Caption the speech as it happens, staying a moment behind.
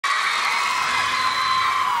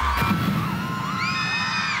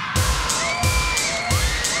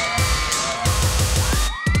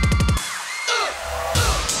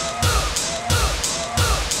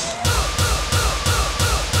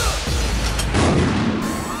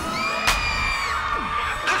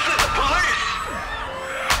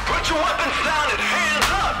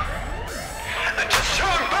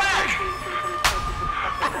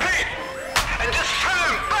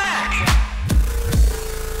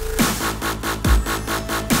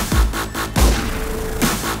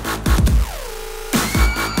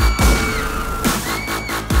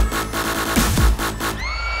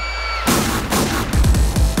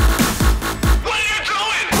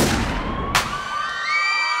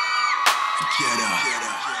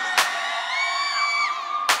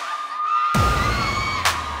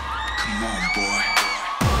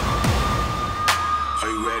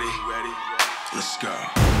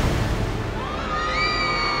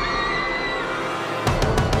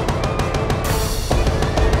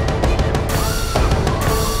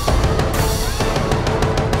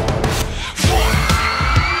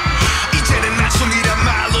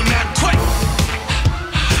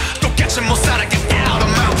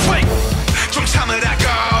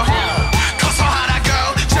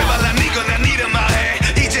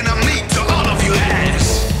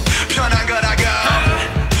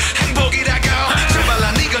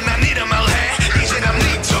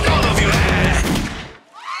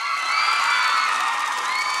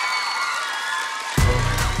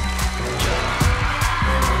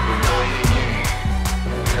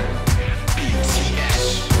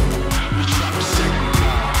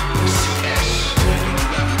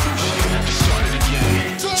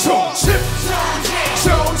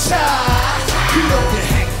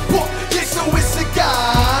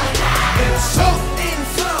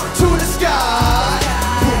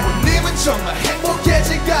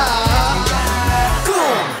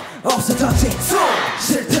없어졌지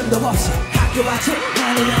쉴 틈도 없이 학교 왔지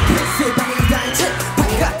아니면 PC방이다 인치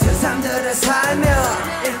방이 같은 삶들을 살며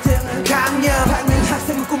 1등은 강력 받는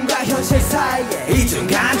학생은 꿈과 현실 사이에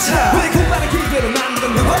이중간첩 우리 공부하는 기계로 만든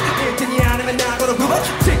건 누구 1등이 아니면 나고로 구분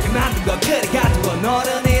쉽게 만든 건 그래 가지고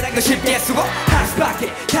어른이란 걸 쉽게 쓰고 할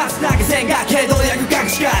수밖에 단순하게 생각해도 야구 가기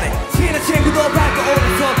시간에 친한 친구도 밟고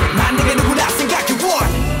오는 소리 만들게 누구나 생각해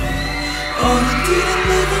어른들은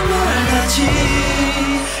내게 말하지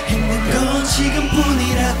힘든 건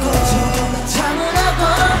지금뿐이라고 참으라고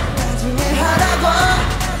나중에 하라고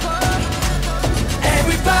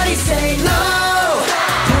Everybody say no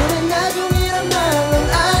더는 나중이란 말은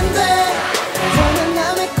안돼 더는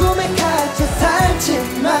남의 꿈에 갇혀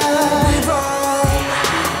살지만 We wrong,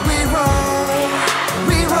 we wrong,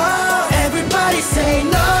 we wrong Everybody say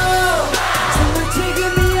no 정말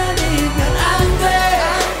지금이 아니면 안돼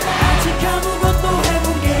아직 아무것도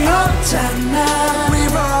해본 게 없잖아 We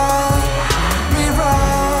wrong, we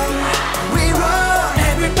wrong, we wrong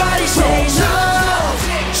Everybody say no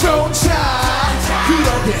좋은 차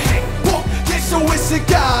그렇게 행복할 수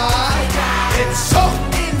있을까 It's up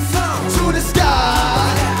to the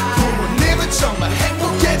sky 부모님은 정말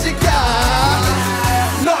행복해질까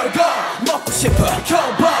널 거 먹고 싶어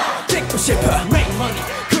겨워 찍고 싶어 Make money,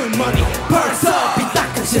 good money 벌써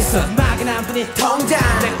삐딱한 시선 막연한 분이 통장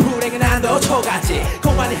내 불행은 한도 초가지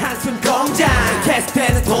공간이 한숨 공장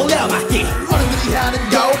계속되는 돌려막기 어른들이 하는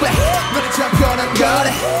고백 너는 참 편한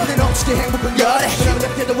거래 근데 넘치게 행복한 거래 너는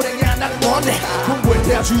랩해도 불행이야 나는 뭔데 공부에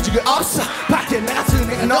대한 주제가 없어 밖에 나 같은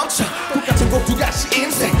애가 넘쳐 똑같은 곡 두 가지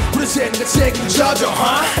인생 우리 셋이가 책임져줘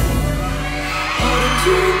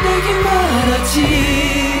어른들은 내게 말하지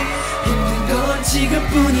힘든 건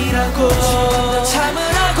지금뿐이라고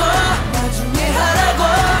참으라고 나중에 하라고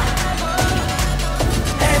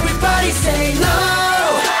Everybody say no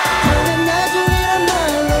더는 나중이란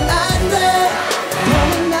말은 안돼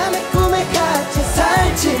더는 남의 꿈에 갇혀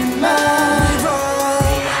살지만 We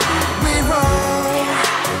wrong, we wrong,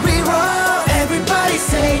 we wrong Everybody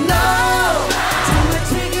say no 정말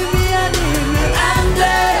지금이 아니면 안돼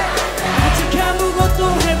아직 아무것도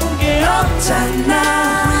해본 게 없잖아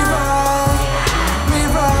We wrong, we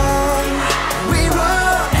wrong, we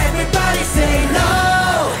wrong Everybody say no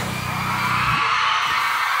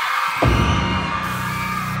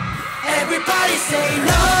Everybody say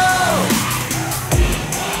no